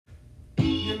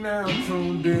now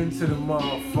tuned in to the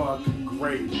motherfucking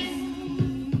greatest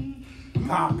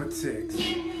Politics,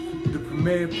 the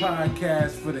premier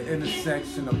podcast for the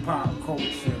intersection of pop culture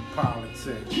and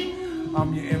politics.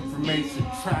 I'm your information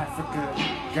trafficker,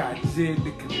 got Jid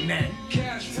to connect.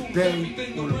 Today,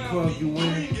 I'm gonna plug you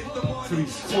in to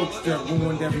these crooks that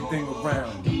ruined everything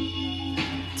around me.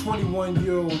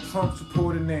 21-year-old Trump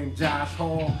supporter named Josh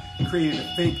Hall created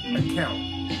a fake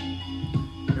account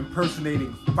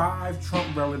impersonating 5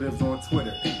 Trump relatives on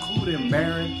Twitter, including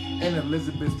Barron and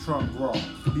Elizabeth Trump Ross.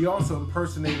 He also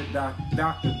impersonated Dr.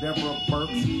 Deborah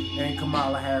Birx and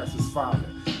Kamala Harris's father.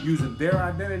 Using their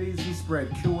identities, he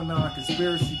spread QAnon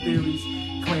conspiracy theories,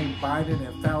 claimed Biden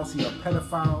and Fauci are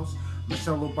pedophiles,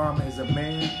 Michelle Obama is a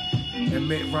man, and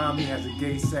Mitt Romney has a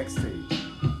gay sex tape.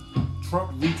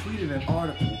 Trump retweeted an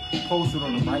article posted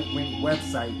on the right-wing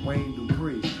website Wayne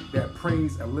Dupree that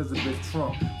praised Elizabeth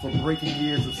Trump for breaking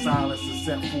years of silence to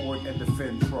step forward and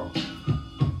defend Trump.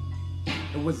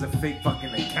 It was a fake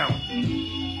fucking account.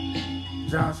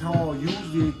 Josh Hall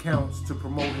used the accounts to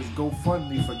promote his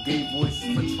GoFundMe for Gay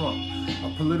Voices for Trump,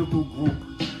 a political group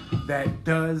that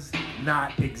does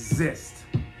not exist,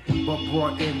 but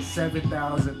brought in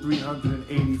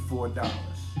 $7,384.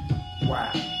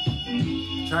 Wow.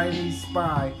 Chinese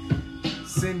spy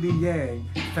Cindy Yang,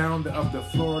 founder of the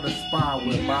Florida Spy,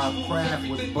 where Bob Kraft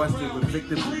was busted with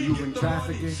victims of human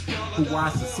trafficking, who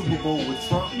watched the Super Bowl with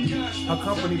Trump. Her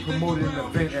company promoted an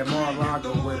event at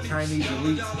Mar-a-Lago where Chinese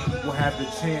elites will have the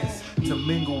chance to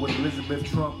mingle with Elizabeth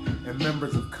Trump and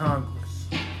members of Congress.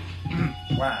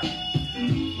 Wow.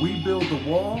 We Build the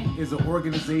Wall is an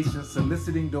organization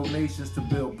soliciting donations to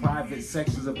build private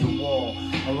sections of the wall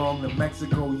along the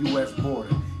Mexico-U.S. border.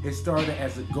 It started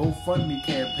as a GoFundMe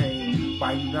campaign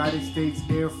by United States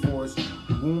Air Force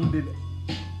Wounded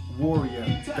Warrior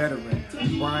veteran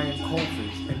Brian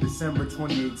Kolfage in December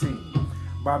 2018.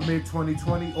 By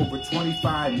mid-2020, over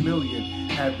 $25 million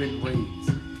have been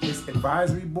raised. Its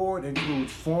advisory board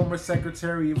includes former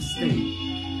Secretary of State,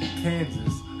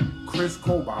 Kansas, Chris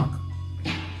Kolfage,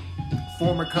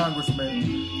 former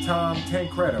Congressman Tom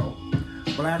Tancredo,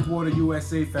 Blackwater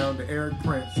USA founder Eric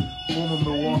Prince, former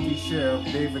Milwaukee Sheriff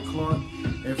David Clark,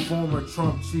 and former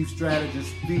Trump Chief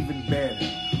Strategist Stephen Bannon,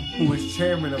 who is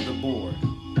chairman of the board.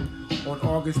 On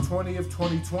August 20th,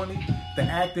 2020, the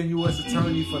acting U.S.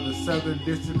 Attorney for the Southern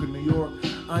District of New York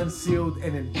unsealed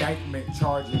an indictment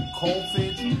charging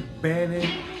Kolfage, Bannon,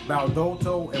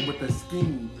 Baldotto, and with a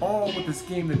scheme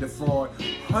to defraud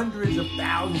hundreds of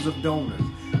thousands of donors.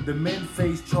 The men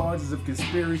face charges of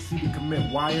conspiracy to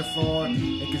commit wire fraud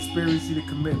and conspiracy to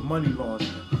commit money laundering.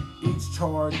 Each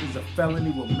charge is a felony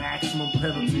with maximum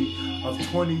penalty of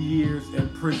 20 years in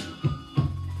prison.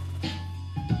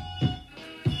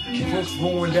 Crooks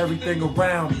ruined everything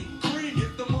around me.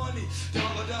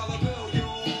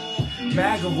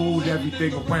 MAGA ruled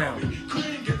everything around me.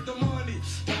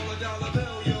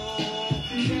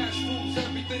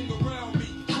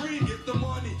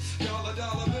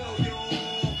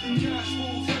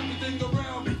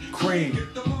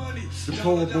 C.R.E.M.E. The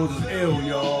deplorables is ill,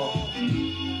 y'all.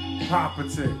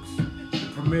 Politics, the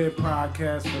premier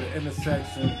podcast for the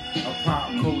intersection of pop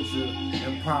culture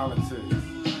and politics.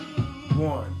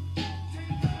 1.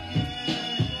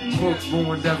 Crooks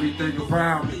ruined everything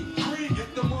around me.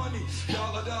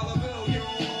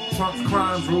 Trump's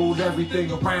crimes ruled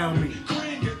everything around me.